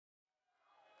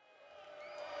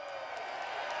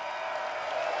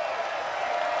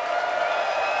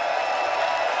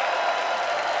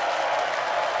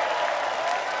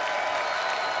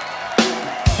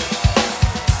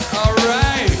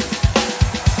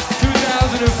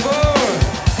2024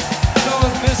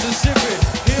 North Mississippi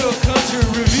Hill Country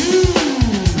Review.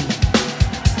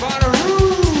 Bonnaroo.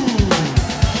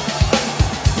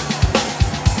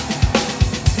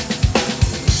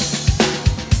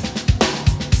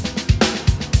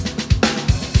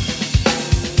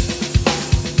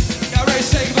 Y'all ready to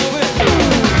take it over?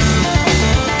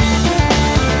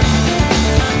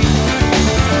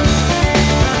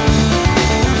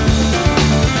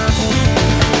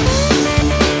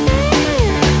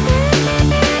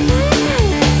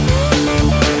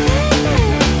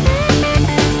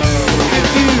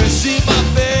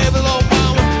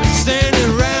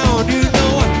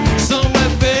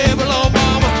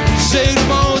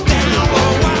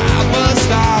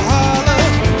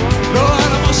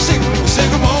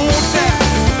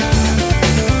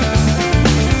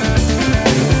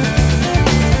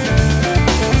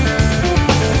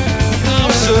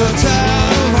 So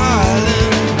tired of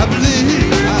hollering, I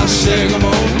believe I'll shake 'em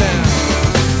all down.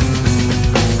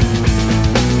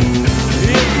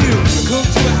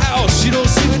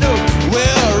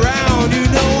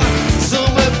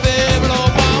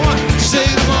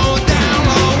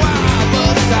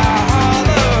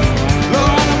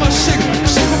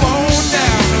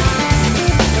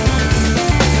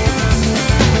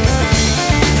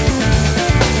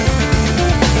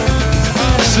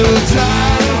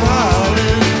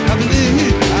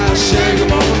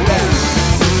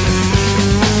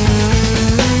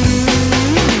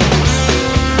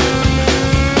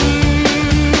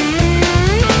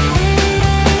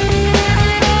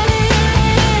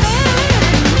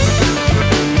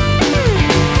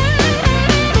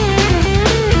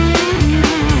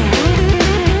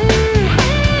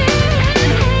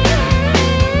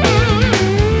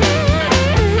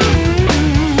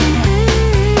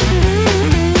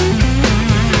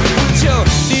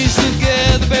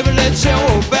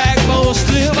 Your backbone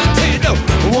slip, I tell you no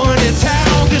one in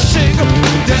town can shake 'em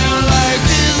down like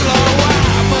this. Lord, why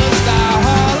must I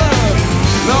holler?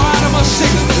 Lord, I must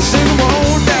shake 'em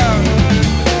on down.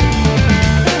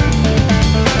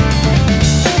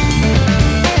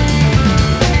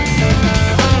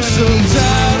 I'm so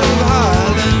tired of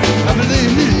hollering, I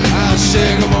believe I'll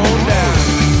shake 'em on down.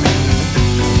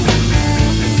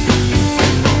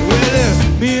 Well,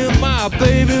 me and my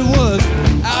baby was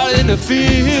out in the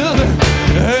field,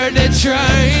 heard that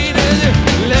train and it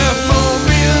left for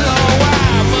me. Oh, why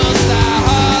must I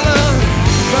holler?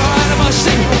 Lord, I must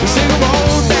sing 'em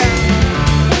on down.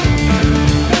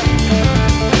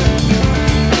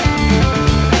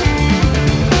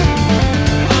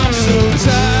 I'm so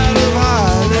tired of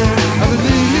hollering, I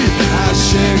believe I'll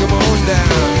shake 'em on down.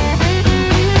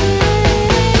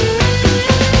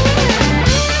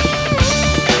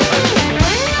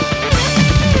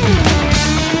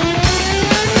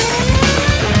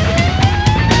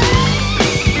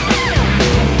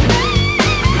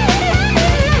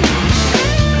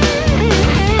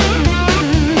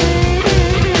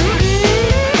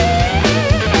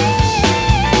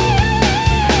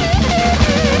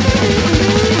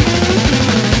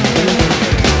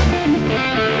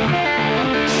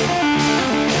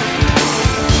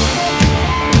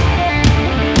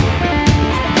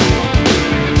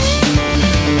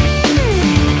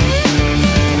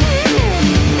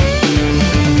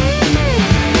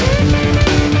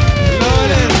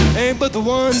 But the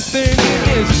one thing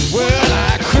is, well,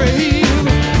 I crave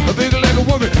a bigger like a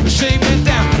woman, shake me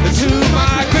down to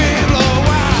my grave. Lord,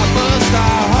 why must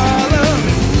I holler?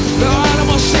 Lord, I'm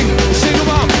gonna shake 'em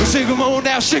on down, shake 'em on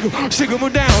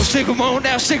down, shake 'em on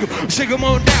down, shake 'em on down, shake 'em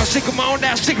on down, shake 'em on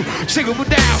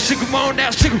down, shake 'em on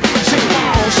down, shake 'em on, shake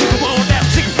 'em on down,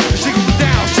 shake 'em on, shake 'em on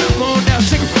down, shake 'em on down,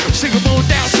 shake 'em on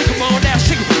down, shake 'em on down,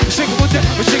 shake 'em on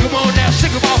down, shake 'em on down.